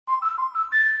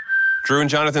Drew and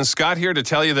Jonathan Scott here to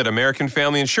tell you that American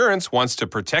Family Insurance wants to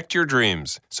protect your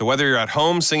dreams. So whether you're at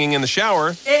home singing in the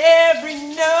shower, every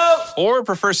note, or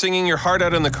prefer singing your heart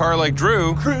out in the car like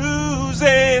Drew,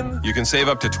 cruising, you can save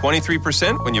up to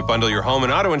 23% when you bundle your home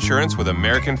and auto insurance with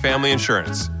American Family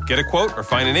Insurance. Get a quote or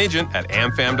find an agent at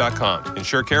amfam.com.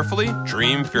 Insure carefully,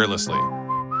 dream fearlessly.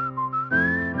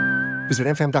 Visit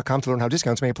amfam.com to learn how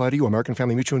discounts may apply to you. American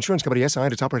Family Mutual Insurance Company, SI,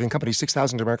 and its operating company,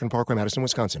 6000 American Parkway, Madison,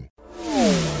 Wisconsin.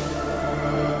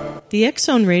 The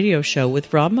X-Zone Radio Show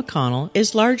with Rob McConnell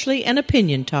is largely an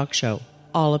opinion talk show.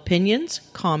 All opinions,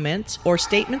 comments, or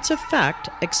statements of fact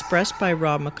expressed by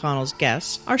Rob McConnell's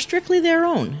guests are strictly their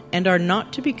own and are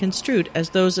not to be construed as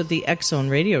those of the X-Zone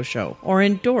Radio Show or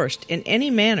endorsed in any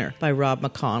manner by Rob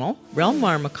McConnell,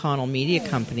 Relmar McConnell Media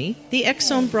Company, the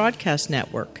X-Zone Broadcast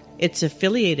Network, its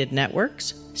affiliated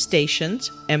networks, stations,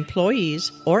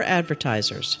 employees, or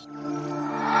advertisers.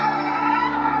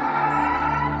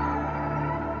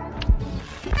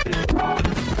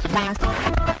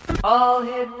 All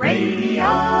Hit Radio.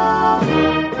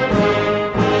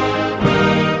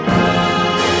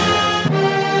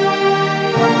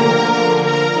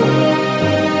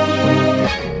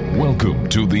 Welcome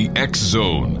to the X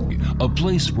Zone, a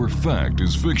place where fact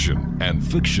is fiction and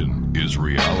fiction is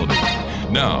reality.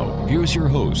 Now, here's your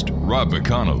host, Rob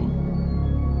McConnell.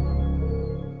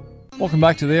 Welcome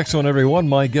back to the X Zone, everyone.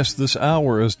 My guest this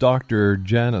hour is Dr.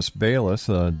 Janice BAYLIS.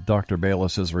 Dr.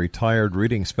 BAYLIS is a retired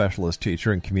reading specialist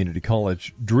teacher and community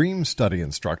college dream study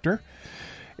instructor.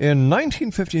 In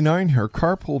 1959, her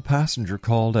carpool passenger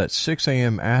called at 6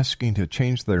 a.m. asking to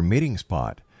change their meeting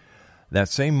spot. That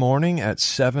same morning at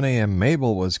 7 a.m.,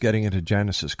 Mabel was getting into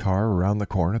Janice's car. Around the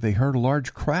corner, they heard a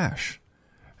large crash.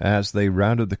 As they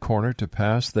rounded the corner to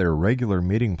pass their regular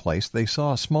meeting place, they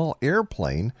saw a small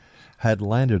airplane had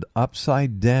landed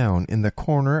upside down in the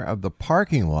corner of the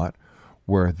parking lot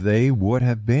where they would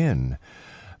have been.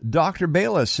 Dr.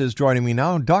 BAYLIS is joining me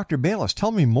now. Dr. BAYLIS, tell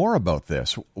me more about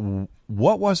this.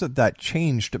 What was it that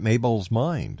changed Mabel's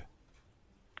mind?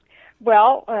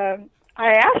 Well, I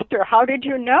asked her, how did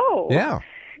you know? Yeah.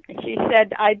 And she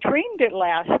said, I dreamed it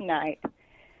last night.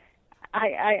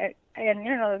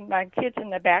 And, my kids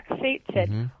in the back seat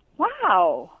said,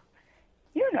 wow,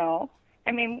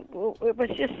 I mean, it was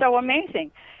just so amazing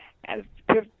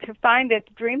to find that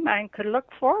the dream mind could look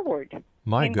forward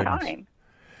in time.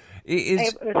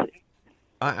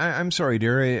 I'm sorry,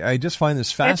 dear. I just find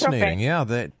this fascinating.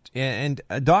 Okay. Yeah, and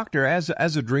doctor, as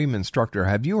a dream instructor,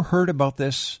 have you heard about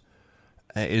this?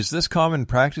 Is this common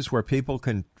practice where people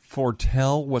can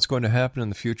foretell what's going to happen in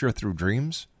the future through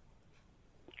dreams?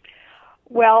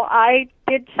 Well, I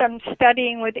did some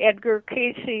studying with Edgar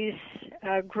Casey's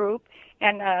group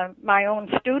and my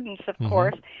own students, of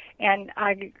course, and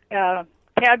I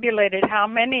tabulated how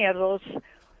many of those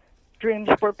dreams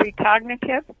were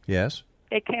precognitive. Yes.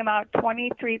 They came out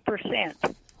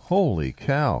 23%. Holy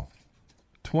cow.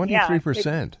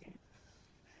 23%.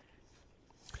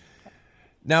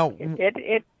 Now,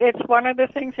 it's one of the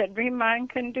things that dream mind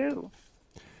can do.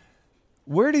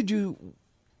 Where did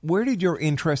your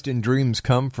interest in dreams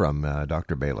come from,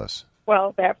 Dr. BAYLIS?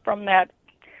 Well, from that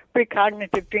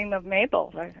precognitive dream of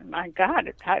Mabel. My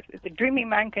God, if the dreaming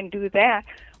mind can do that,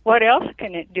 what else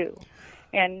can it do?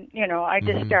 And, I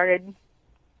just started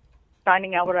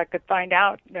finding out what I could find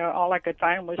out. All I could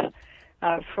find was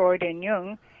Freud and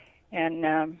Jung.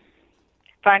 And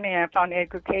finally I found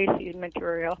Edgar Casey's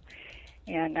material.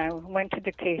 And I went to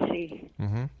the Casey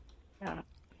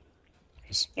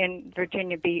in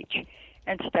Virginia Beach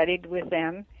and studied with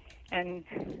them. And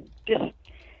just,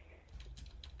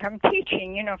 I'm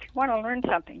teaching, if you want to learn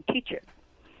something, teach it.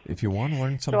 If you want to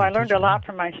learn something, so I learned a lot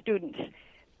from my students.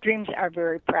 Dreams are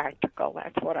very practical.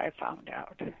 That's what I found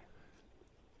out.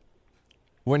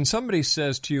 When somebody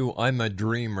says to you, I'm a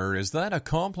dreamer, is that a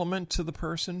compliment to the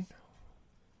person?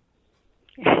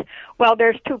 Well,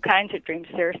 there's two kinds of dreams.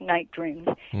 There's night dreams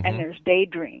and there's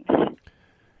daydreams.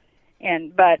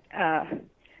 But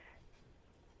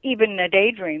even the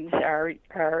daydreams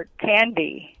can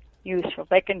be useful.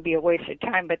 They can be a waste of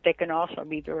time, but they can also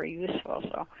be very useful.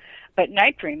 But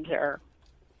night dreams are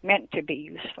meant to be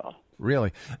useful.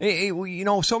 Really?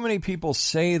 So many people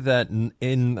say that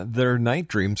in their night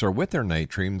dreams or with their night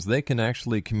dreams, they can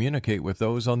actually communicate with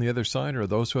those on the other side or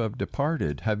those who have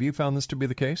departed. Have you found this to be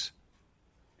the case?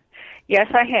 Yes,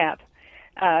 I have.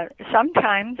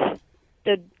 Sometimes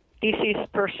the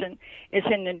deceased person is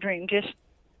in the dream just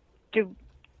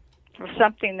for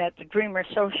something that the dreamer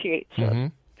associates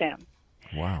with them.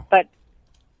 Wow. But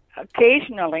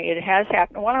occasionally it has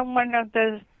happened. One of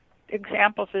the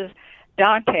examples is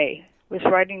Dante was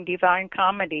writing Divine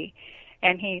Comedy,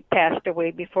 and he passed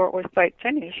away before it was quite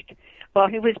finished. Well,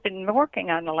 he was been working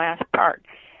on the last part,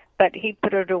 but he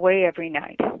put it away every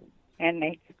night, and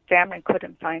the family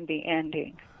couldn't find the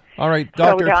ending. All right,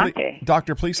 Doctor.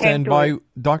 Doctor, please stand by.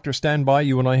 Doctor, stand by.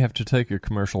 You and I have to take a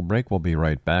commercial break. We'll be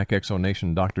right back.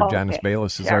 Exonation. Dr. Janice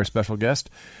Baylis is our special guest.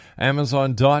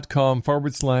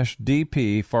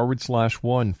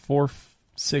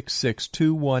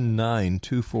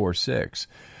 Amazon.com/DP/1466219-246.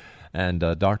 And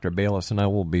Dr. Baylis and I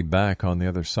will be back on the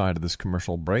other side of this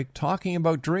commercial break talking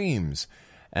about dreams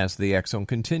as the X Zone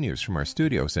continues from our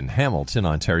studios in Hamilton,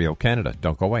 Ontario, Canada.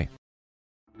 Don't go away.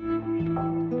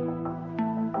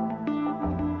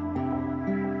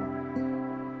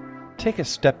 Take a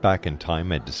step back in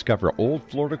time and discover old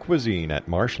Florida cuisine at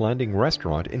Marsh Landing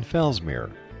Restaurant in Fellsmere.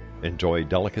 Enjoy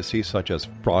delicacies such as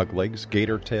frog legs,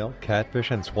 gator tail, catfish,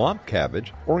 and swamp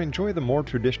cabbage, or enjoy the more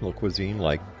traditional cuisine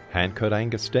like hand-cut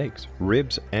Angus steaks,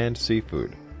 ribs, and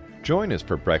seafood. Join us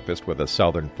for breakfast with a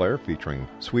southern flair featuring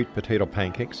sweet potato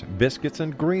pancakes, biscuits,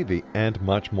 and gravy, and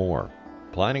much more.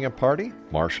 Planning a party?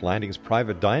 Marsh Landing's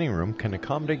private dining room can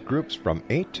accommodate groups from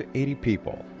 8 to 80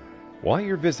 people. While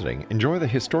you're visiting, enjoy the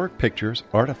historic pictures,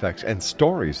 artifacts, and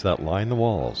stories that line the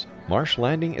walls. Marsh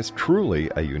Landing is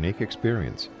truly a unique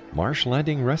experience. Marsh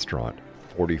Landing Restaurant,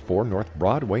 44 North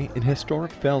Broadway in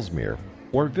historic Fellsmere,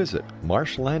 or visit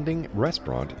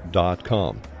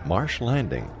marshlandingrestaurant.com. Marsh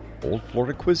Landing, Old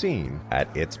Florida cuisine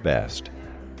at its best.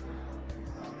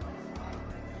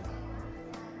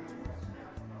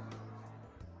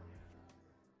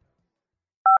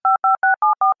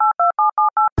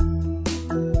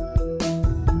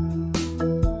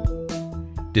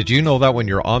 Did you know that when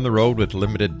you're on the road with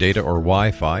limited data or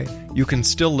Wi-Fi, you can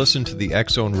still listen to the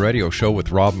X Zone Radio Show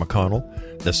with Rob McConnell,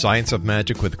 The Science of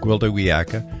Magic with Gwilda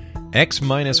Wiyaka,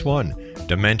 X-1,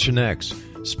 Dimension X,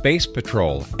 Space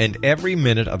Patrol, and every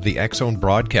minute of the X Zone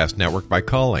broadcast network by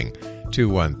calling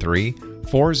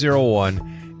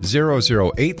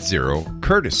 213-401-0080,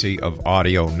 courtesy of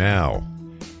Audio Now.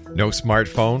 No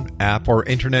smartphone, app, or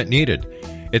internet needed.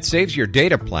 It saves your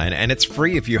data plan, and it's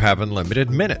free if you have unlimited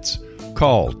minutes.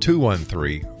 Call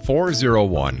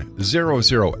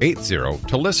 213-401-0080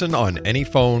 to listen on any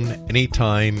phone,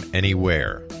 anytime,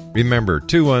 anywhere. Remember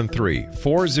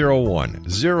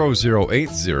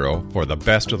 213-401-0080 for the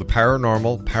best of the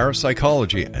paranormal,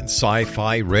 parapsychology, and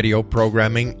sci-fi radio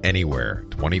programming anywhere,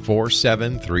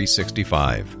 24/7,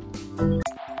 365.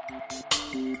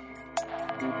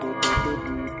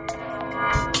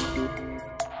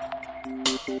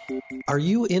 Are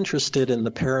you interested in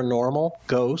the paranormal,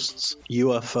 ghosts,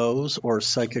 UFOs, or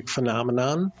psychic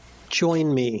phenomenon?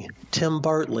 Join me, Tim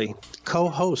Bartley,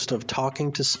 co-host of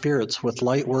Talking to Spirits with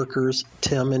Lightworkers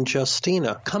Tim and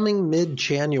Justina, coming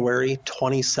mid-January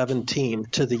 2017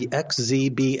 to the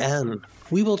XZBN.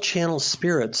 We will channel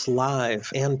spirits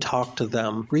live and talk to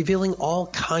them, revealing all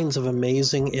kinds of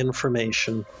amazing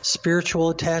information. Spiritual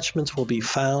attachments will be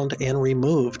found and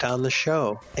removed on the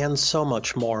show, and so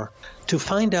much more. To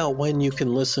find out when you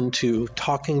can listen to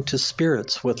Talking to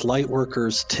Spirits with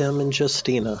Lightworkers Tim and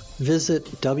Justina, visit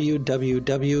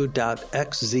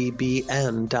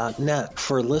www.xzbn.net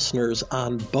for listeners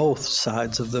on both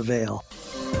sides of the veil.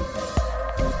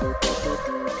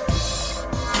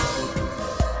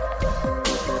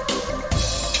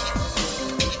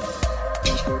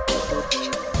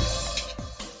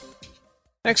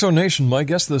 Exonation, my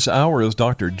guest this hour is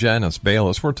Dr. Janice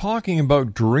Baylis. We're talking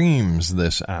about dreams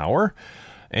this hour.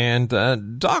 And,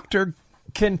 Doctor,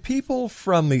 can people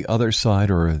from the other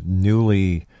side or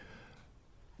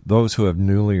those who have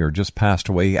newly or just passed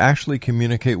away actually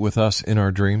communicate with us in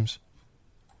our dreams?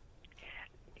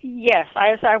 Yes,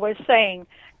 as I was saying,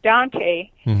 Dante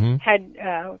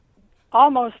had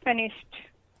almost finished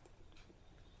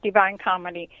Divine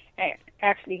Comedy.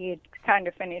 Actually, he had kind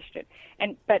of finished it,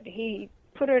 but he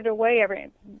put it away.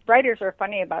 Writers are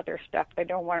funny about their stuff; they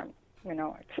don't want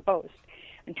it, exposed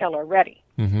until they're ready.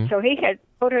 So he had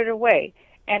put it away,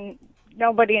 and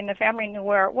nobody in the family knew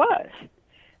where it was.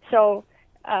 So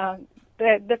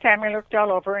the family looked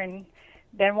all over, and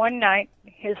then one night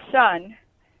his son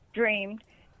dreamed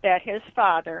that his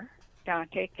father,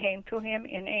 Dante, came to him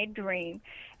in a dream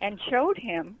and showed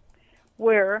him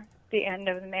where the end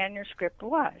of the manuscript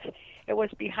was. It was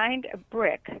behind a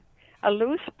brick, a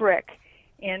loose brick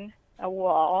in a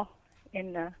wall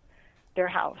in their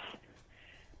house.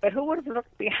 But who would have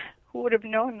who would have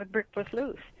known the brick was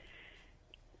loose?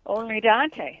 Only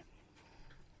Dante.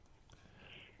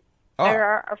 Oh. There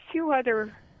are a few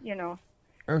other,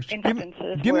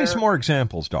 instances. Give me some more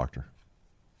examples, Doctor.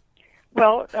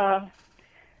 Well,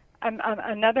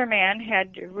 another man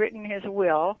had written his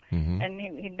will, and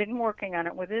he'd been working on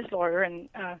it with his lawyer, and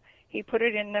he put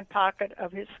it in the pocket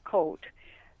of his coat,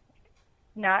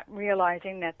 not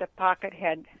realizing that the pocket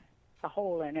had a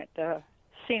hole in it. The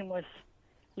seam was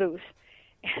loose.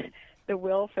 The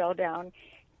will fell down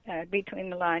between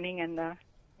the lining and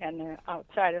the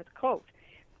outside of the coat,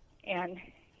 and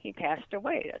he passed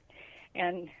away.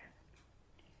 And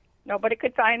nobody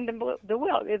could find the will.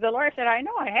 The lawyer said, "I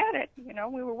know, I had it. You know,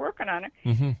 we were working on it."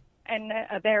 Mm-hmm. And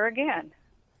there again,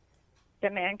 the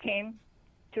man came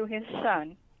to his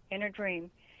son in a dream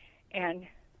and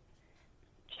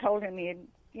told him he had,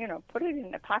 you know, put it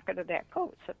in the pocket of that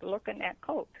coat. So look in that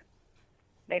coat.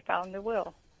 They found the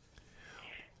will.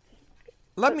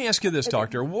 Let me ask you this,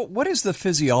 Doctor. What is the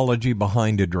physiology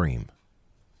behind a dream?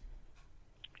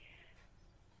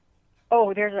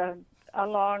 Oh, there's a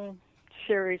long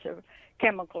series of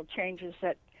chemical changes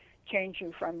that change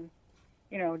you from,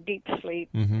 you know, deep sleep,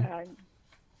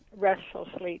 restful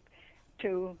sleep,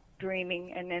 to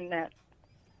dreaming, and then that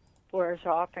wears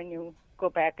off and you go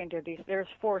back into these. There's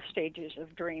 4 stages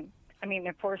of dream. I mean,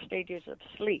 there are 4 stages of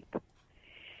sleep.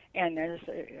 And there's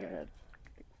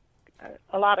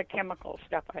a lot of chemical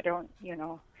stuff. I don't, you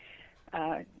know,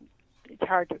 it's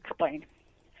hard to explain.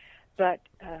 But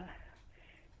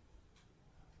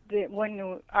when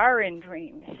you are in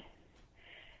dreams,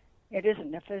 it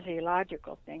isn't a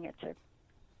physiological thing. It's a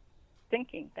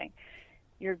thinking thing.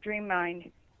 Your dream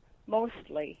mind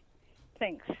mostly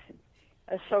thinks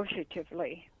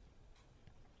associatively.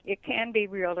 It can be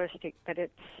realistic, but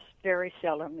it's very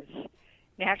seldom. Its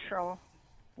natural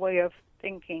way of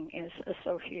thinking is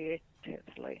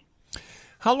associatively.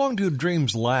 How long do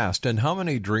dreams last, and how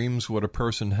many dreams would a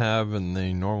person have in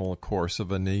the normal course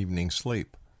of an evening's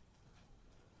sleep?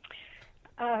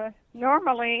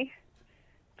 Normally,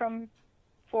 from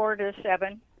 4 to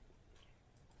 7.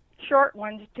 Short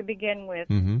ones to begin with.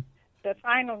 Mm-hmm. The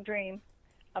final dream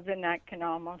of the night can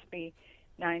almost be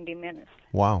 90 minutes.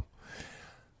 Wow.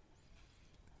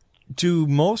 Do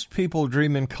most people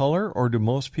dream in color, or do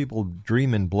most people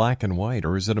dream in black and white,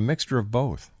 or is it a mixture of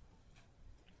both?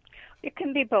 It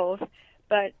can be both,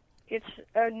 but it's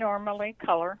normally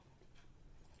color.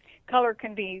 Color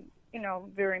can be, you know,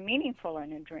 very meaningful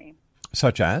in a dream.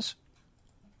 Such as?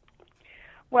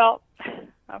 Well,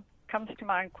 comes to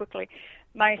mind quickly.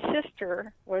 My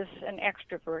sister was an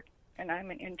extrovert, and I'm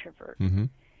an introvert. Mm-hmm.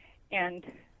 And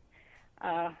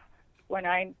when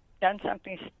I done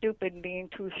something stupid, being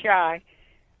too shy,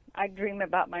 I'd dream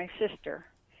about my sister,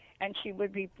 and she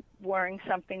would be wearing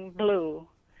something blue.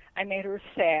 I made her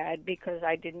sad because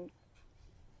I didn't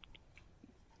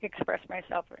express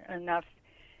myself enough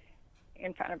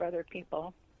in front of other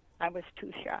people. I was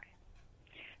too shy.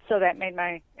 So that made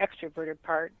my extroverted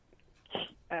part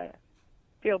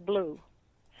feel blue,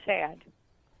 sad.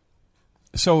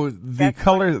 So the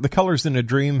colors in a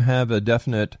dream have a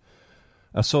definite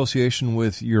association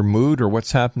with your mood or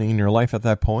what's happening in your life at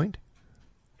that point?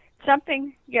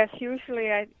 Something, yes. Usually,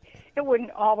 it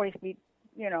wouldn't always be.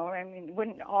 You know, I mean,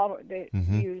 wouldn't always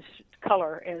use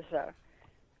color as a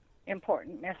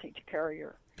important message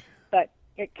carrier, but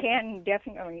it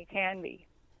definitely can be.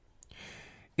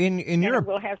 In your, it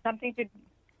will have something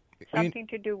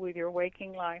to do with your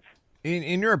waking life.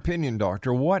 In your opinion,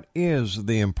 Doctor, what is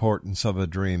the importance of a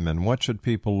dream, and what should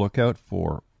people look out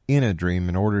for in a dream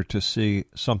in order to see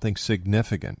something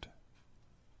significant?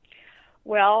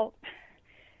 Well,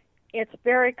 it's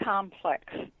very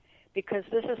complex because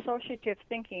this associative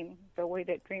thinking, the way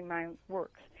that dream mind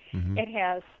works,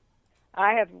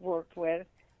 I have worked with,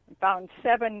 found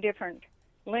 7 different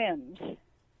limbs.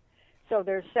 So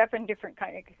there's 7 different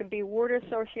kinds. It can be word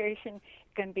association,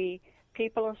 it can be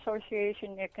people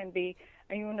association, it can be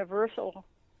a universal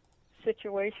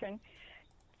situation.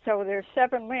 So there's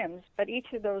 7 limbs, but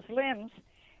each of those limbs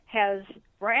has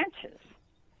branches.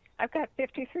 I've got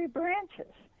 53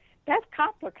 branches. That's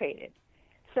complicated.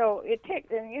 So it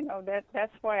takes, you know,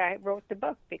 that's why I wrote the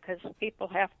book, because people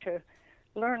have to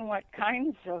learn what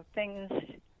kinds of things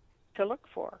to look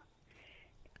for.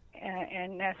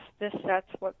 And that's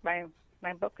what my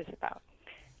book is about.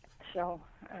 So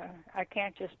I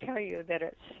can't just tell you that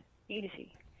it's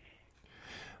easy.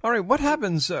 All right, what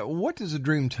happens, what does a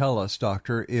dream tell us,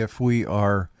 Doctor, if we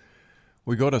go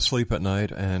to sleep at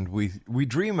night and we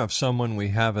dream of someone we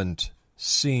haven't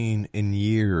seen in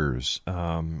years?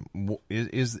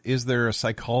 Is there a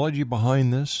psychology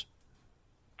behind this?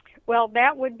 Well,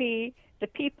 that would be the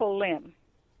people limb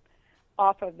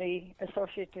off of the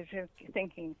associative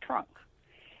thinking trunk.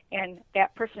 And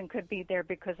that person could be there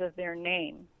because of their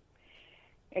name.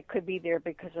 It could be there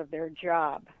because of their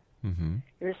job. Mm-hmm.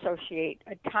 You associate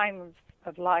a time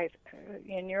of life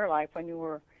in your life when you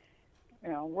were,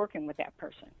 you know, working with that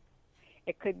person.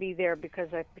 it could be there because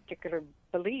of a particular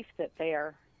belief that they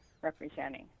are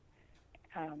representing.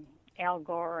 Al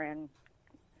Gore and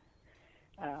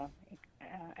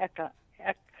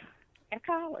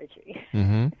ecology.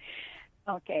 Mm-hmm.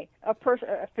 Okay, a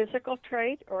physical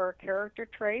trait or a character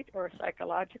trait or a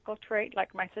psychological trait,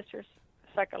 like my sister's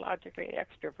psychologically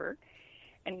extrovert.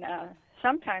 And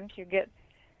sometimes you get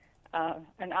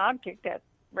an object that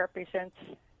represents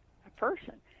a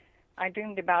person. I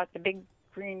dreamed about the big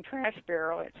green trash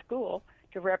barrel at school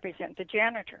to represent the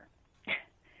janitor.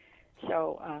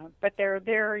 So, but they're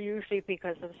there usually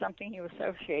because of something you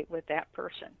associate with that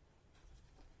person.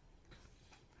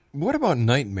 What about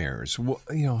nightmares?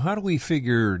 How do we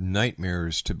figure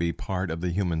nightmares to be part of the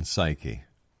human psyche?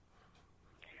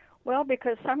 Well,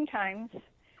 because sometimes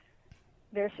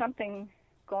there's something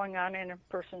going on in a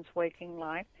person's waking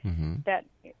life that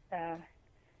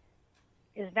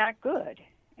is not good,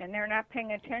 and they're not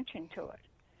paying attention to it.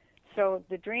 So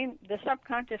the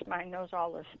subconscious mind knows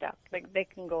all this stuff. They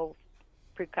can go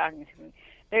precognitively.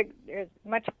 They're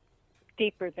much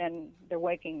deeper than the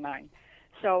waking mind.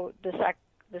 So the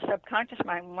subconscious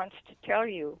mind wants to tell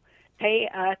you, pay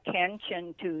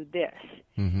attention to this.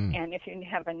 Mm-hmm. And if you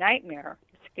have a nightmare,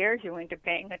 it scares you into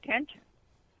paying attention.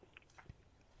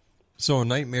 So a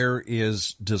nightmare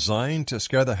is designed to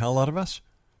scare the hell out of us?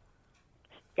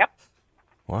 Yep.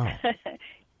 Wow.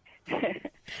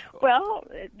 Well,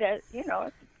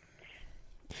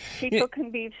 people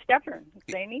can be stubborn.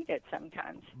 They need it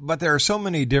sometimes. But there are so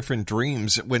many different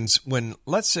dreams. When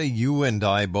let's say you and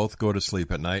I both go to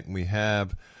sleep at night and we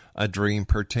have a dream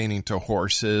pertaining to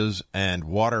horses and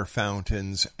water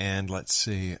fountains and, let's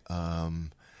see,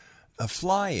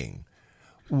 flying.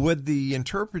 Would the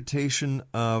interpretation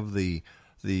of the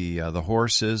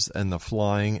horses and the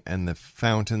flying and the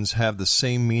fountains have the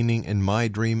same meaning in my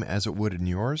dream as it would in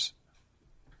yours?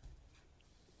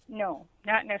 No,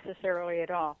 not necessarily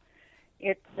at all.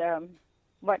 It's the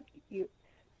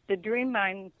dream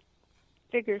mind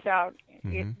figures out.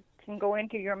 Mm-hmm. It can go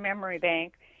into your memory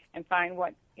bank and find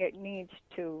what it needs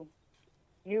to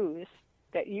use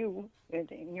that you,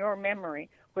 in your memory,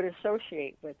 would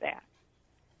associate with that.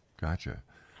 Gotcha.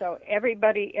 So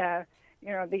everybody,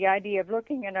 the idea of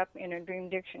looking it up in a dream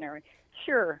dictionary,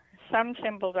 sure, some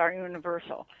symbols are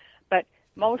universal, but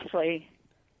mostly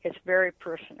it's very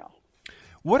personal.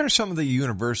 What are some of the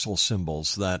universal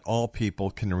symbols that all people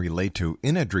can relate to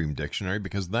in a dream dictionary?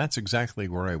 Because that's exactly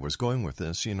where I was going with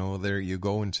this. There you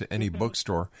go into any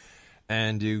bookstore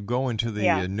and you go into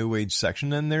the New Age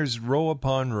section and there's row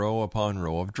upon row upon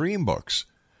row of dream books.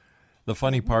 The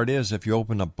funny part is if you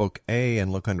open up book A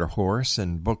and look under horse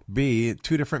and book B,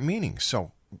 two different meanings.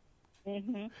 So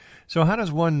how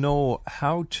does one know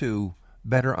how to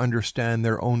better understand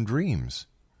their own dreams?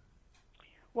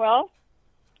 Well,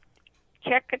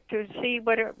 check it to see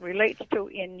what it relates to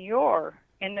in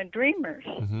the dreamer's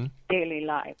daily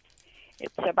life.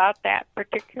 It's about that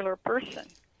particular person.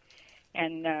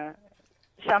 And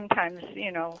sometimes,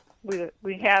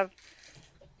 we have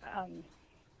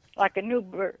like a new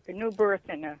birth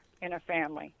in a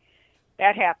family.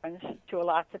 That happens to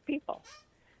lots of people.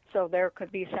 So there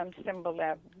could be some symbol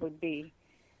that would be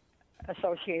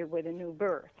associated with a new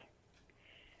birth.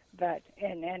 But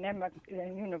and the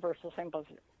universal symbols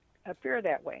appear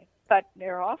that way. But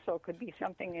there also could be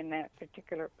something in that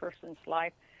particular person's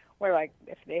life where, like,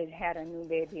 if they'd had a new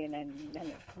baby and then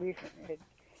it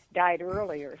died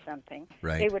early or something,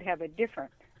 they would have a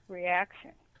different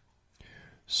reaction.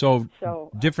 So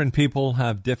different people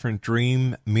have different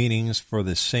dream meanings for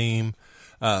the same,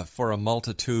 for a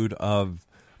multitude of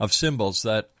symbols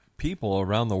that people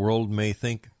around the world may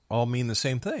think all mean the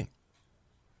same thing.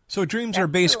 So dreams are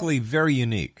basically very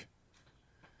unique.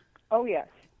 Oh, yes.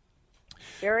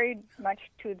 Very much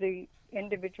to the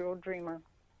individual dreamer.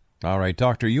 All right,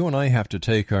 Doctor, you and I have to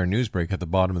take our news break at the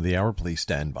bottom of the hour. Please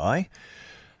stand by.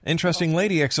 Interesting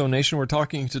lady, X Zone Nation. We're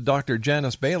talking to Dr.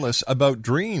 Janice BAYLIS about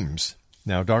dreams.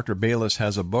 Now, Dr. BAYLIS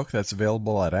has a book that's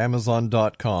available at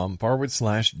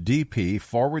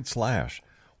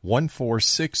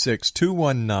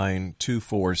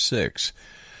Amazon.com/DP/1466219-246.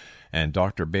 And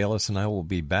Dr. BAYLIS and I will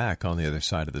be back on the other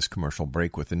side of this commercial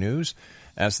break with the news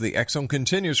as the X Zone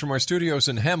continues from our studios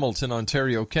in Hamilton,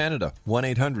 Ontario, Canada.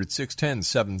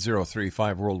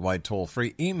 1-800-610-7035 worldwide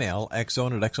toll-free. Email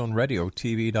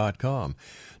xzone@xzoneradiotv.com.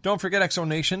 Don't forget, X Zone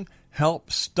Nation,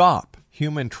 help stop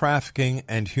human trafficking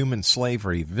and human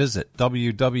slavery. Visit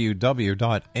www.mdsrc.org,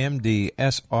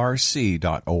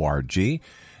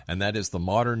 and that is the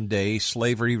Modern Day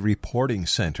Slavery Reporting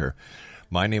Center.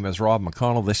 My name is Rob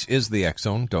McConnell. This is the X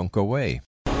Zone. Don't go away.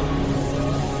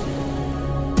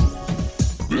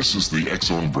 This is the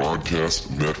X-Zone Broadcast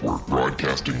Network,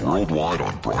 broadcasting worldwide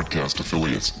on broadcast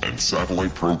affiliates and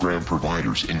satellite program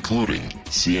providers, including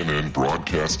CNN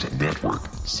Broadcast Network,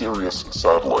 Sirius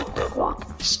Satellite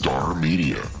Network, Star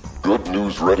Media, Good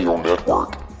News Radio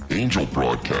Network, Angel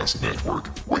Broadcast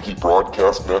Network, Wiki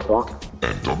Broadcast Network,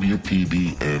 and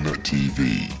WPBN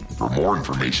TV. For more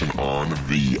information on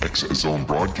the X-Zone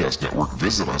Broadcast Network,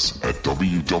 visit us at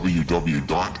www.xzbn.net.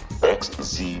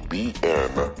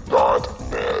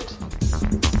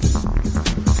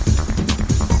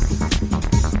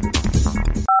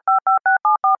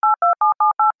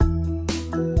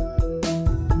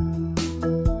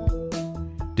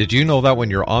 Did you know that when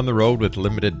you're on the road with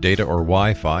limited data or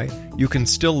Wi-Fi, you can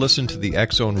still listen to the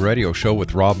X-Zone Radio Show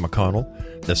with Rob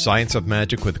McConnell, The Science of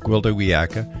Magic with Gwilda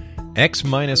Wiyaka,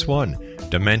 X-1,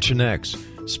 Dimension X,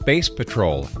 Space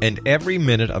Patrol, and every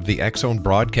minute of the X-Zone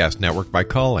Broadcast Network by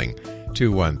calling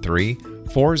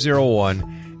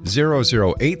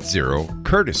 213-401-0080,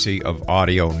 courtesy of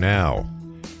Audio Now.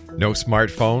 No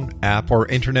smartphone, app, or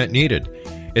internet needed.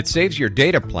 It saves your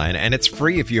data plan, and it's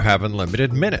free if you have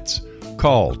unlimited minutes.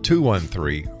 Call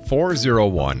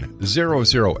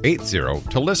 213-401-0080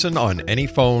 to listen on any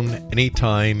phone,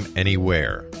 anytime,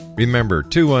 anywhere. Remember,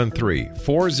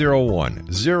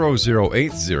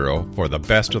 213-401-0080 for the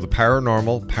best of the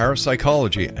paranormal,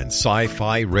 parapsychology, and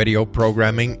sci-fi radio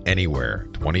programming anywhere,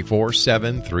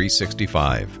 24/7,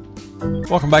 365.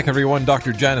 Welcome back, everyone.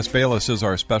 Dr. Janice Baylis is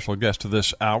our special guest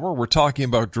this hour. We're talking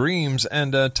about dreams,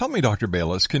 and tell me, Dr.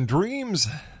 Baylis, can dreams,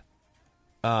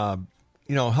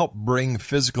 help bring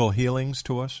physical healings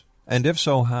to us? And if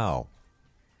so, how?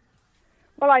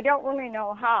 Well, I don't really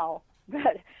know how,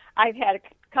 but I've had a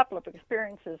couple of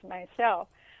experiences myself.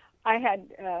 I had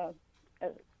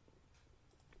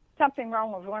something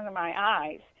wrong with one of my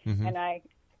eyes, and I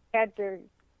had to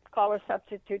call a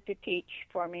substitute to teach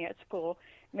for me at school,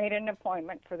 made an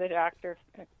appointment for the doctor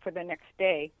for the next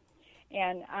day,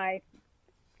 and I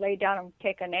lay down and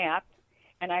take a nap,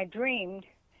 and I dreamed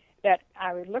that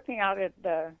I was looking out at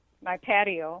my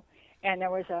patio, and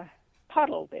there was a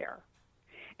puddle there.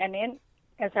 And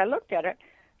as I looked at it,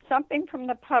 something from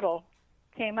the puddle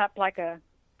came up like a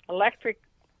electric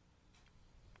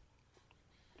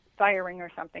firing or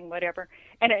something, whatever,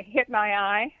 and it hit my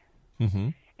eye,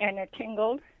 and it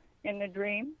tingled in the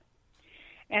dream.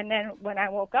 And then when I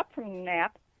woke up from the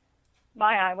nap,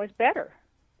 my eye was better.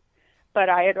 But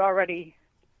I had already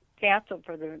canceled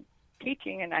for the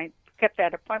teaching, and I kept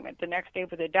that appointment the next day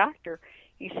with the doctor.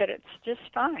 He said it's just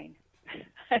fine.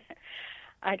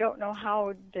 I don't know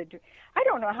how the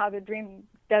dream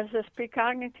does this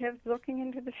precognitive looking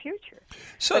into the future,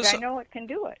 but I know it can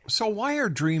do it. So why are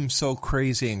dreams so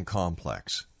crazy and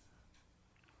complex?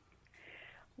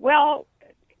 Well,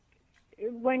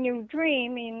 when you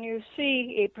dream and you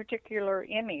see a particular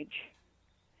image,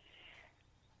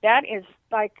 that is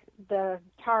like the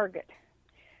target.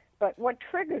 But what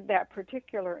triggered that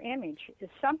particular image is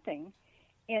something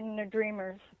in the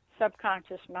dreamer's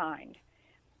subconscious mind.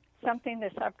 Something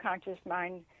the subconscious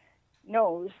mind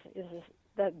knows is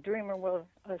the dreamer will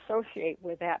associate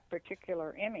with that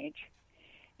particular image.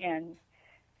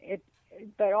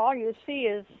 But all you see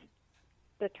is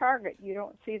the target. You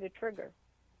don't see the trigger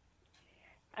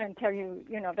until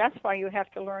that's why you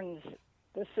have to learn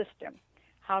the system,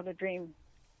 how the dream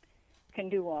can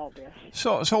do all this.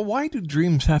 So why do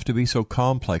dreams have to be so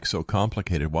complex, so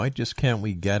complicated? Why just can't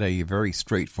we get a very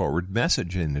straightforward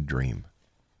message in the dream?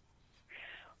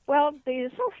 Well, the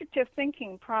associative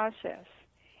thinking process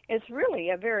is really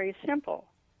a very simple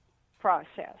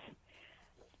process.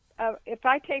 If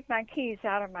I take my keys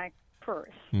out of my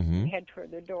purse and head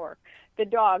toward the door, the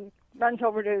dog runs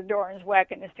over to the door and is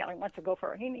wagging his tail and wants to go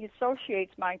for it. He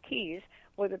associates my keys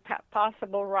with a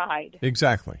possible ride.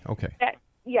 Exactly. Okay.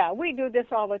 Yeah, we do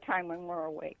this all the time when we're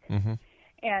awake.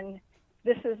 And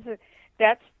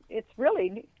it's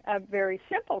really a very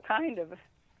simple kind of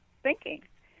thinking.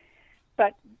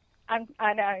 But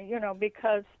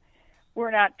because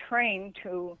we're not trained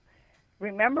to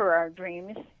remember our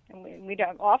dreams, and we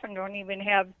often don't even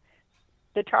have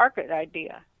the target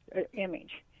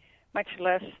image, much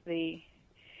less and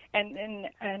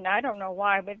I don't know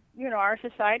why, but our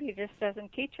society just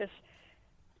doesn't teach us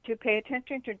to pay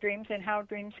attention to dreams and how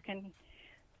dreams can.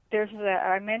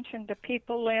 I mentioned the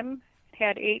people limb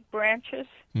had 8 branches.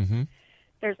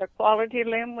 There's a quality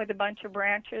limb with a bunch of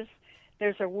branches.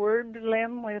 There's a word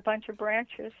limb with a bunch of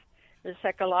branches. There's a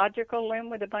psychological limb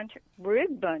with a bunch of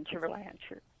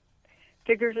branches.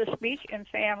 Figures of speech and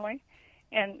family,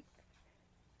 and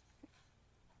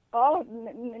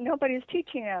nobody's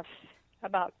teaching us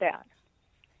about that.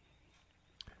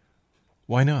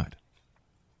 Why not?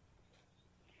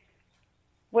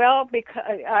 Well,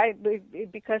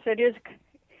 because it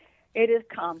is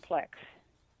complex,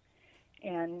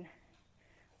 and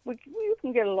you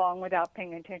can get along without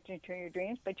paying attention to your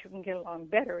dreams, but you can get along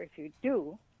better if you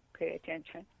do pay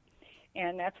attention,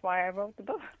 and that's why I wrote the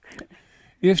book.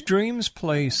 If dreams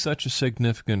play such a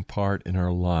significant part in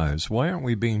our lives, why aren't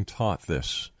we being taught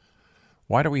this?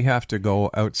 Why do we have to go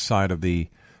outside of the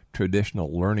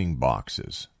traditional learning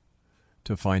boxes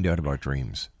to find out about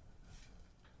dreams?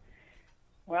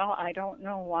 Well, I don't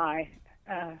know why.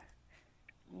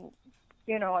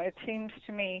 It seems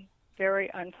to me very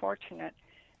unfortunate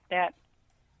that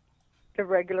the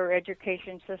regular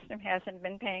education system hasn't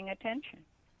been paying attention.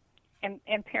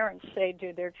 And parents say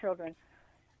to their children,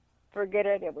 forget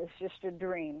it, it was just a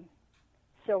dream.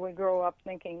 So we grow up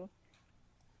thinking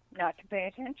not to pay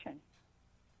attention.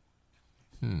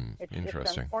 It's Interesting.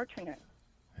 just unfortunate.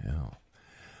 Yeah.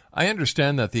 I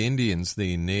understand that the Indians,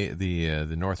 the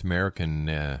North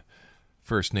American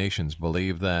First Nations,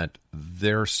 believe that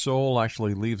their soul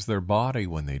actually leaves their body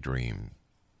when they dream.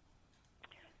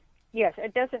 Yes,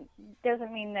 it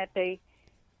doesn't mean that they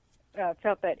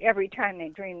felt that every time they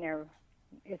dream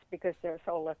it's because their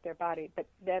soul left their body, but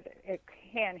that it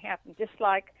can happen. Just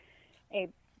like a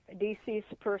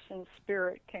deceased person's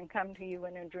spirit can come to you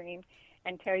in a dream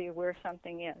and tell you where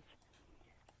something is.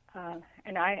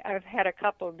 And I've had a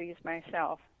couple of these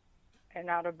myself, an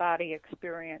out-of-body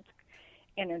experience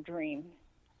in a dream.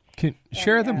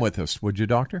 Share them with us, would you,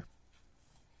 Doctor?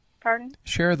 Pardon?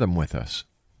 Share them with us.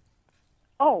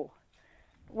 Oh,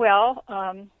 well,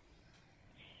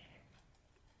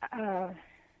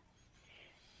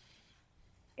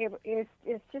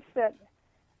 it's just that,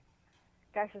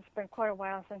 gosh, it's been quite a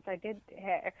while since I did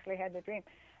actually had the dream.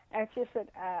 It's just that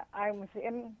I was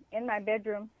in my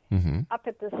bedroom, up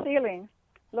at the ceiling,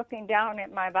 looking down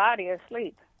at my body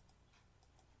asleep,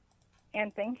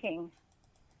 and thinking,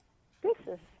 this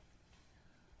is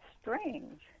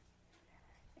strange.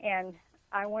 And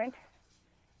I went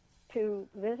to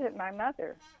visit my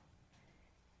mother,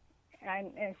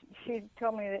 and she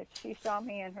told me that she saw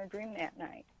me in her dream that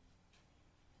night.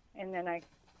 And then I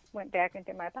went back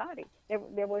into my body.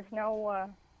 There was no...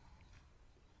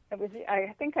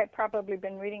 I think I'd probably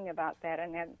been reading about that,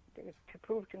 and to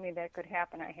prove to me that it could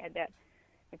happen, I had that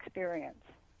experience.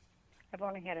 I've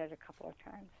only had it a couple of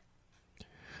times.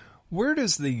 Where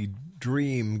does the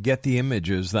dream get the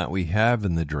images that we have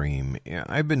in the dream?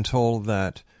 I've been told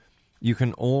that you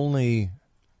can only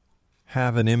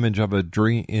have an image of a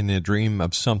dream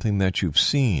of something that you've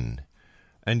seen.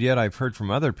 And yet I've heard from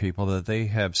other people that they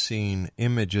have seen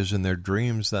images in their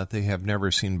dreams that they have never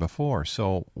seen before.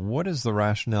 So what is the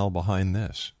rationale behind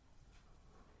this?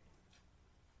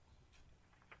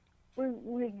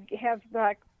 We have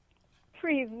like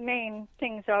three main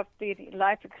things of the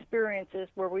life experiences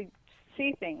where we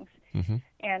see things.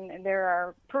 And there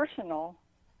are personal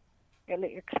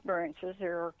experiences,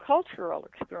 there are cultural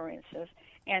experiences,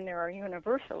 and there are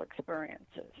universal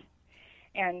experiences.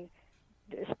 And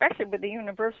especially with the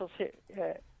universal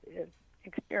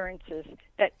experiences,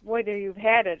 that whether you've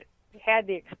had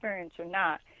the experience or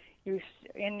not, you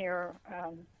in your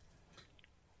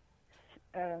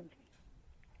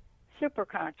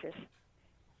superconscious,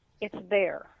 it's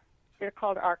there. They're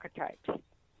called archetypes,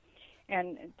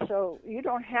 and so you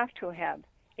don't have to have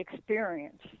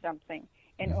experienced something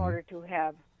in order to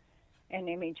have an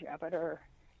image of it or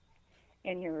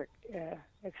in your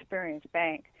experience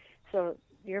bank. So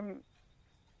your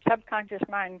subconscious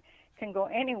mind can go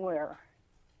anywhere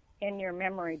in your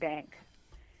memory bank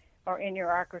or in your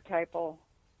archetypal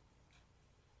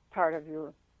part of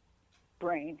your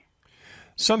brain.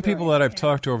 Some people that I've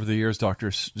talked to over the years,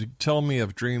 doctors, tell me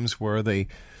of dreams where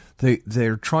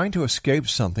they're trying to escape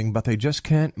something, but they just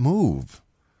can't move,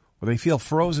 or they feel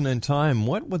frozen in time.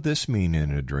 What would this mean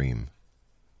in a dream?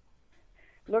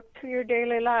 Look to your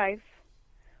daily life.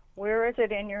 Where is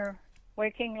it in your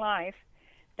waking life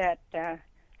that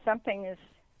something is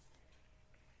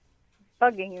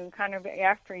bugging you, kind of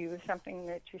after you, something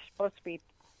that you're supposed to be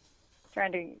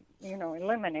trying to,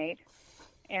 eliminate,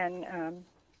 and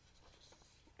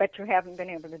but you haven't been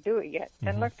able to do it yet.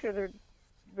 Then look to the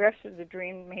rest of the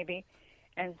dream maybe,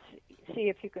 and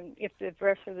see if the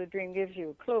rest of the dream gives you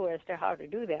a clue as to how to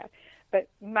do that. But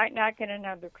you might not get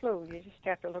another clue. You just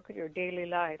have to look at your daily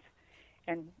life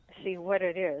and see what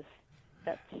it is.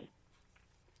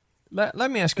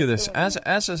 Let me ask you this: as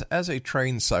a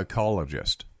trained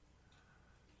psychologist,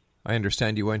 I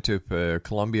understand you went to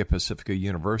Columbia Pacifica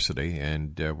University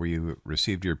and where you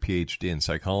received your PhD in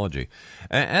psychology.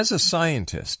 As a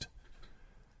scientist,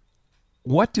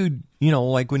 what do,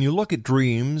 like when you look at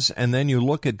dreams and then you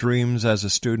look at dreams as a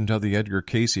student of the Edgar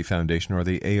Cayce Foundation or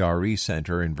the ARE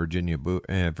Center in Virginia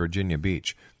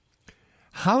Beach,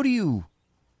 how do you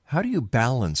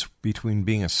balance between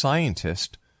being a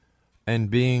scientist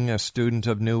and being a student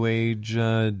of New Age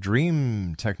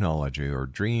dream technology or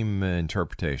dream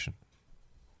interpretation?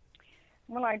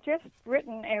 Well, I just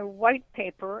written a white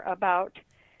paper about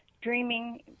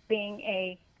dreaming being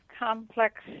a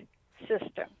complex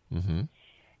system. Mm-hmm.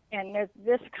 And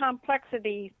this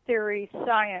complexity theory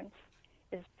science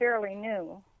is fairly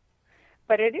new,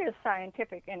 but it is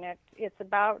scientific, and it's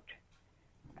about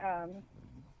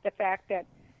the fact that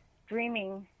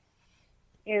dreaming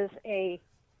is a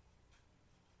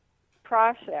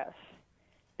process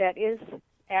that is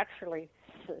actually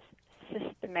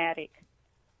systematic.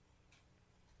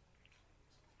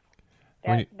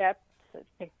 It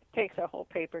takes a whole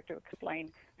paper to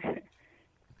explain.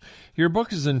 Your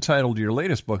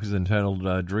latest book is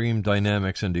entitled Dream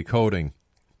Dynamics and Decoding,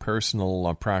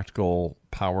 Personal, Practical,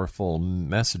 Powerful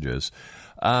Messages.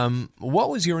 What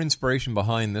was your inspiration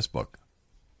behind this book?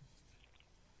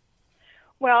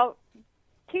 Well,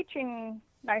 teaching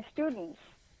my students,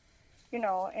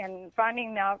 and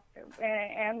finding out,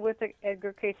 and with the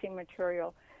Edgar Cayce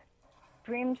material,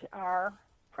 dreams are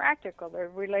practical. They're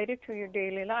related to your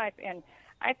daily life, and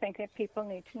I think that people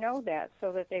need to know that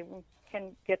so that they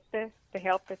can get the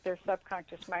help that their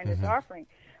subconscious mind is offering.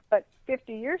 But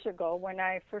 50 years ago, when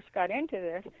I first got into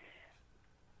this,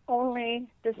 only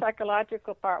the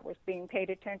psychological part was being paid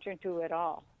attention to at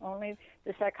all. Only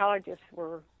the psychologists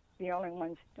were the only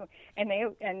ones, and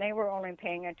they were only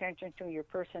paying attention to your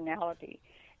personality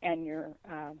and your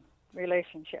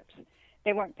relationships.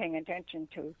 They weren't paying attention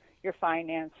to your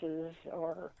finances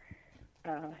or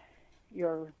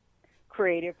your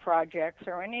creative projects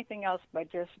or anything else,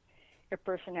 but just your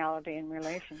personality and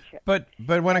relationship. But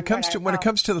when it comes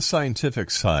to the scientific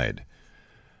side,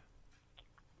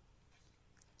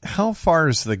 how far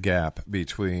is the gap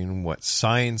between what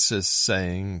science is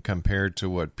saying compared to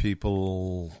what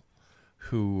people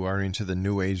who are into the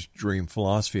New Age dream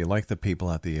philosophy, like the people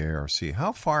at the ARC,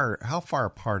 how far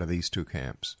apart are these two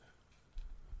camps?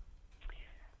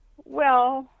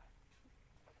 Well,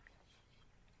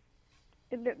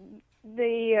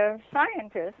 the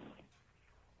scientists,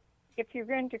 if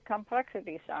you're into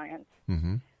complexity science,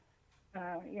 mm-hmm.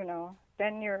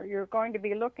 Then you're going to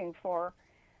be looking for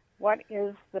what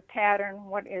is the pattern,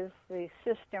 what is the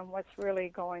system, what's really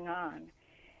going on.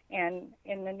 And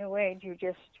in the New Age, you're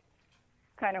just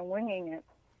kind of winging it.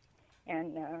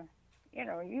 And,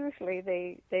 usually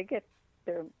they get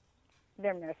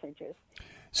their messages.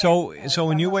 So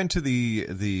when you went to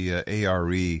the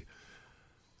ARE,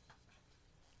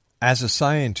 as a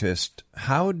scientist,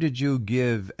 how did you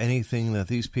give anything that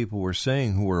these people were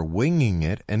saying who were winging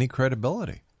it any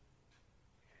credibility?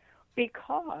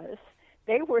 Because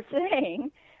they were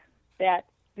saying that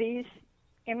these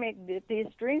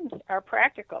dreams are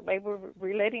practical. They were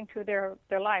relating to their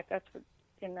life. That's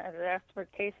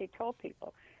what Cayce told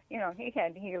people.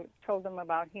 He told them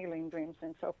about healing dreams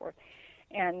and so forth.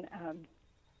 And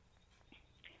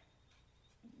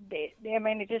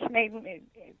it just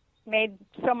made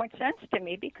so much sense to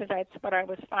me because that's what I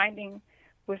was finding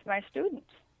with my students.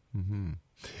 Mm-hmm.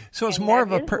 So it's more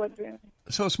of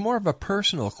a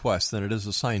personal quest than it is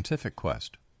a scientific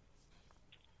quest.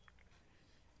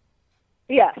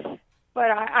 Yes, but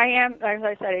I am, as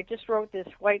I said, I just wrote this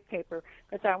white paper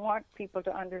because I want people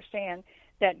to understand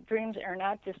that dreams are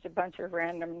not just a bunch of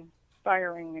random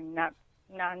firing and not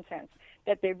nonsense,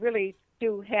 that they really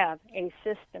do have a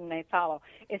system they follow.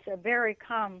 It's a very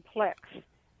complex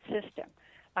system.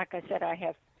 Like I said, I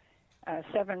have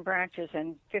 7 branches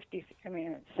and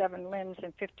 7 limbs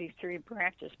and 53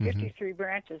 branches. Mm-hmm. 53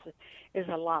 branches is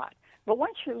a lot. But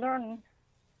once you learn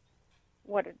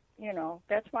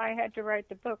that's why I had to write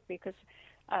the book, because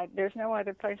there's no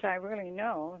other place I really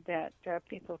know that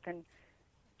people can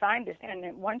find it. And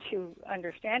then once you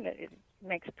understand it, it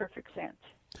makes perfect sense.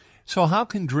 So how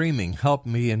can dreaming help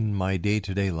me in my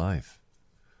day-to-day life?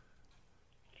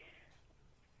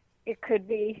 It could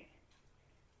be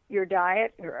your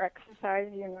diet, your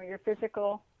exercise, your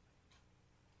physical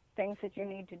things that you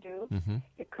need to do. Mm-hmm.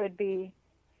 It could be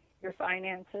your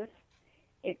finances.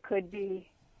 It could be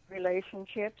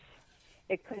relationships.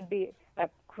 It could be a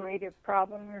creative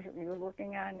problem you're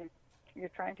working on. You're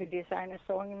trying to design a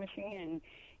sewing machine and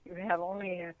you have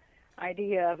only an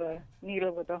idea of a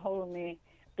needle with a hole in the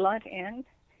blunt end,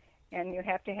 and you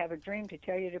have to have a dream to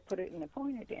tell you to put it in the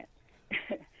pointed end.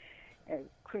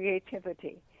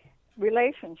 Creativity.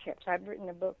 Relationships. I've written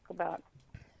a book about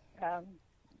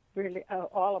really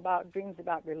all about dreams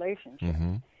about relationships.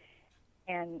 Mm-hmm.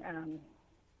 And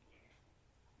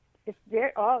it's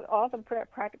there, all the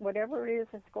whatever it is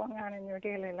that's going on in your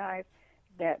daily life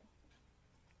that,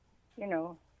 you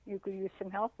know, you could use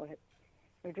some help with.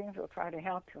 Your dreams will try to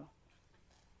help you.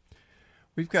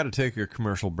 We've got to take a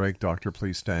commercial break, Doctor.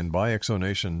 Please stand by.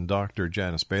 Exonation Dr.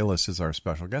 Janice BAYLIS is our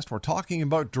special guest. We're talking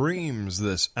about dreams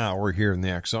this hour here in the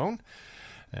X-Zone.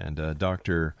 And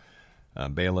Dr.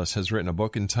 BAYLIS has written a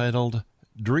book entitled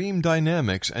Dream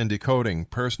Dynamics and Decoding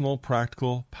Personal,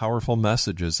 Practical, Powerful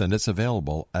Messages, and it's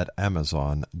available at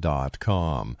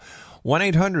Amazon.com.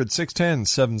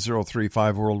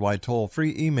 1-800-610-7035 worldwide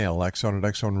toll-free. Email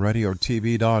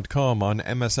X-Zone@XZoneRadioTV.com on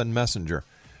MSN Messenger.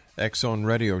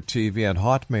 XZoneRadioTV at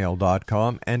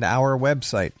Hotmail.com, and our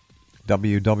website,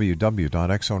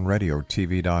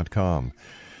 www.XZoneRadioTV.com.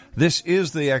 This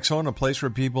is the X-Zone, a place where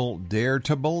people dare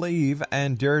to believe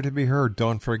and dare to be heard.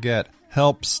 Don't forget,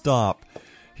 help stop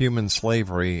human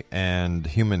slavery and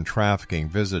human trafficking.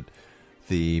 Visit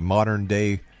the Modern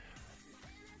Day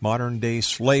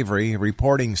Slavery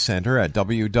Reporting Center at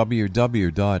www.mdsrc.org.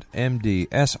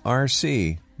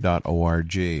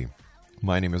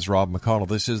 My name is Rob McConnell.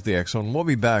 This is the X-Zone. We'll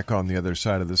be back on the other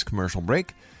side of this commercial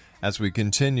break as we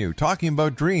continue talking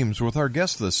about dreams with our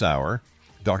guest this hour,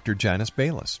 Dr. Janice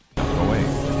BAYLIS. Go away.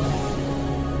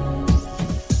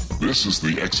 This is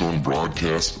the X-Zone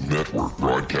Broadcast Network,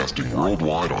 broadcasting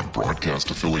worldwide on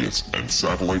broadcast affiliates and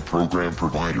satellite program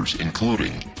providers,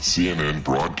 including CNN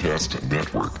Broadcast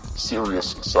Network,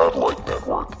 Sirius Satellite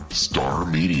Network, Star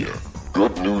Media,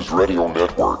 Good News Radio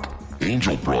Network,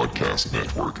 Angel Broadcast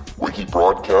Network, Wiki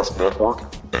Broadcast Network,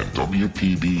 and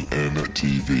WPBN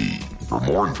TV. For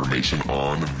more information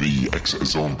on the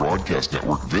X-Zone Broadcast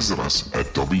Network, visit us at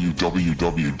www.xzbn.net.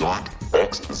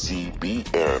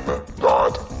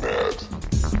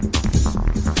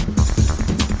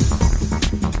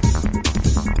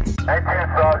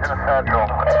 19 Sergeant Central.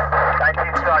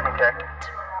 19 Sergeant, check.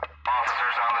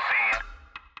 Officers on the scene.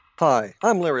 Hi,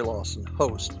 I'm Larry Lawson,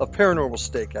 host of Paranormal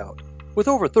Stakeout. With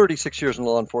over 36 years in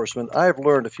law enforcement, I have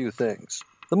learned a few things.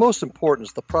 The most important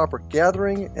is the proper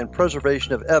gathering and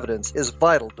preservation of evidence is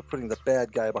vital to putting the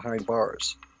bad guy behind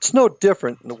bars. It's no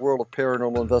different in the world of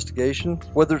paranormal investigation.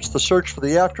 Whether it's the search for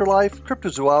the afterlife,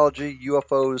 cryptozoology,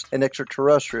 UFOs, and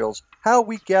extraterrestrials, how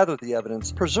we gather the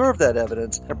evidence, preserve that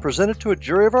evidence, and present it to a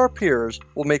jury of our peers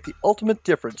will make the ultimate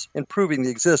difference in proving the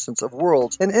existence of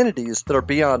worlds and entities that are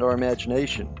beyond our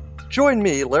imagination. Join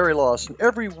me, Larry Lawson,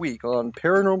 every week on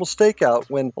Paranormal Stakeout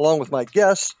when, along with my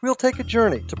guests, we'll take a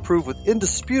journey to prove with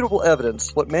indisputable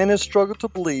evidence what man has struggled to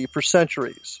believe for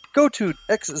centuries. Go to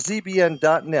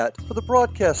xzbn.net for the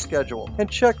broadcast schedule and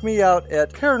check me out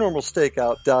at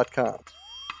paranormalstakeout.com.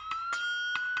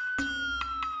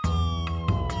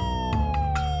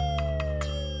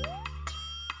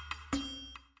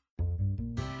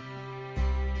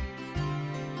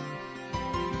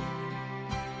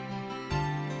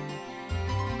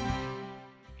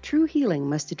 True healing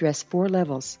must address 4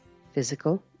 levels: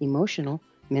 physical, emotional,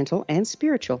 mental, and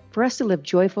spiritual, for us to live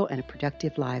joyful and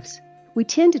productive lives. We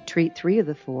tend to treat 3 of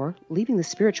the 4, leaving the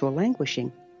spiritual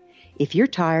languishing. If you're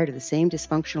tired of the same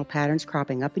dysfunctional patterns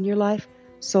cropping up in your life,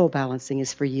 Soul Balancing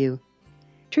is for you.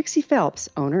 Trixie Phelps,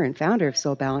 owner and founder of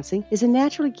Soul Balancing, is a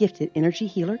naturally gifted energy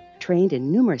healer trained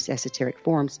in numerous esoteric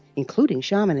forms, including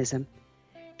shamanism.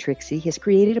 Trixie has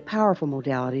created a powerful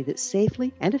modality that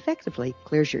safely and effectively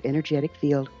clears your energetic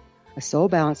field. A soul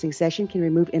balancing session can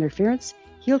remove interference,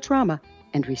 heal trauma,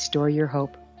 and restore your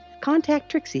hope. Contact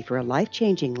Trixie for a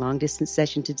life-changing long-distance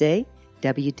session today.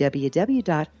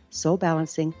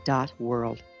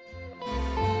 www.soulbalancing.world.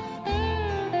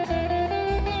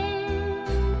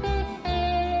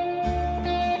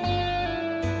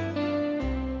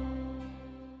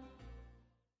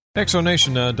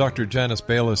 Exonation, Dr. Janice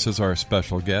BAYLIS is our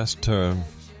special guest.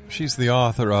 She's the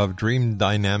author of Dream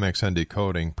Dynamics and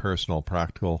Decoding Personal,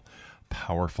 Practical,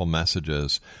 Powerful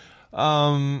Messages.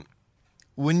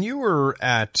 When you were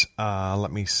at,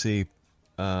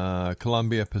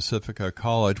 Columbia Pacifica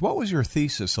College, what was your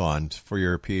thesis on for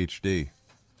your PhD?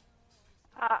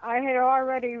 I had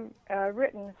already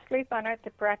written Sleep on It, the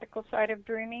Practical Side of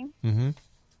Dreaming, and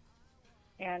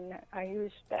I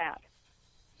used that.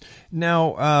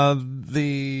 Now,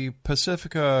 the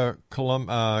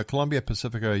Columbia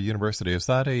Pacifica University, is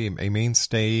that a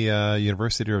mainstay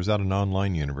university, or is that an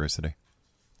online university?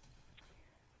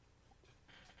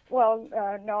 Well,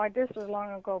 no, this was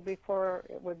long ago before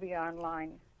it would be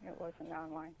online. It wasn't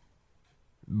online.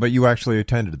 But you actually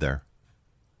attended there?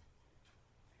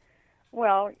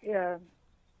 Well, it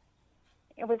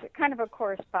was kind of a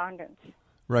correspondence.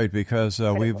 Right, because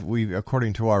we've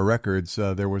according to our records,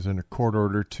 there was a court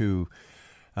order to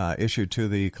issued to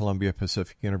the Columbia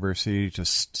Pacific University to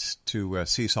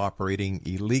cease operating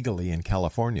illegally in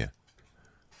California.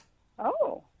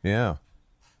 Oh. Yeah.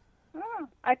 Oh,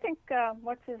 I think the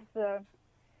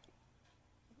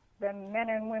men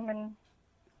and women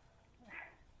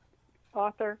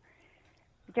author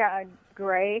John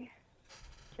Gray.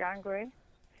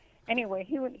 Anyway,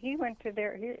 he went to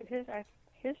there.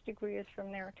 His degree is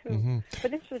from there too. Mm-hmm.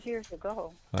 But this was years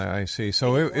ago. I see.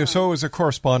 So it was a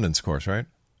correspondence course, right?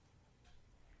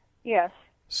 Yes.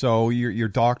 So your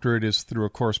doctorate is through a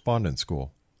correspondence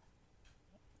school.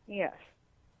 Yes.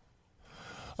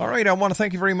 All right. I want to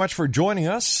thank you very much for joining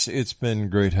us. It's been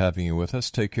great having you with us.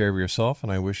 Take care of yourself,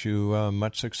 and I wish you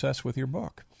much success with your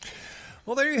book.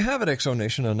 Well, there you have it, X-Zone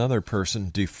Nation. Another person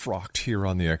defrocked here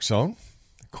on the X-Zone.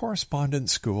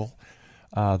 Correspondence school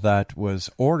that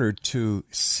was ordered to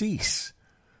cease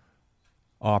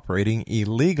operating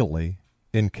illegally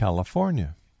in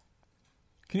California.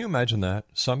 Can you imagine that?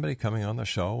 Somebody coming on the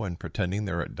show and pretending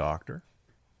they're a doctor?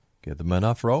 Give them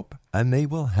enough rope, and they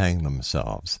will hang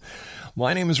themselves.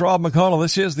 My name is Rob McConnell.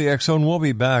 This is the X-Zone. We'll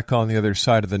be back on the other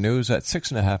side of the news at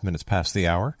 6.5 minutes past the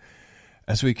hour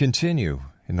as we continue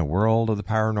in the world of the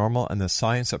paranormal and the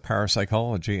science of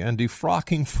parapsychology and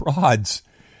defrocking frauds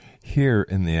here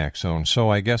in the X-Zone. So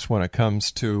I guess when it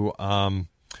comes to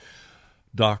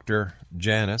Dr.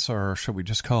 Janice, or should we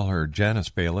just call her Janice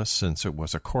Baylis, since it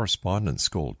was a correspondence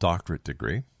school doctorate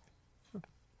degree?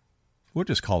 We'll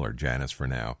just call her Janice for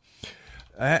now.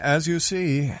 As you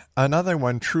see, another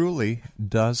one truly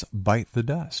does bite the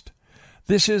dust.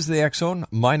 This is the X-Zone.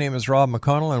 My name is Rob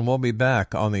McConnell, and we'll be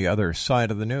back on the other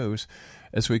side of the news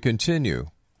as we continue.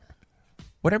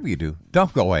 Whatever you do,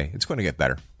 don't go away. It's going to get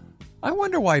better. I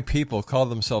wonder why people call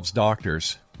themselves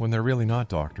doctors when they're really not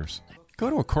doctors. Go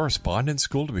to a correspondence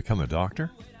school to become a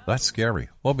doctor? That's scary.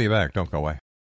 We'll be back. Don't go away.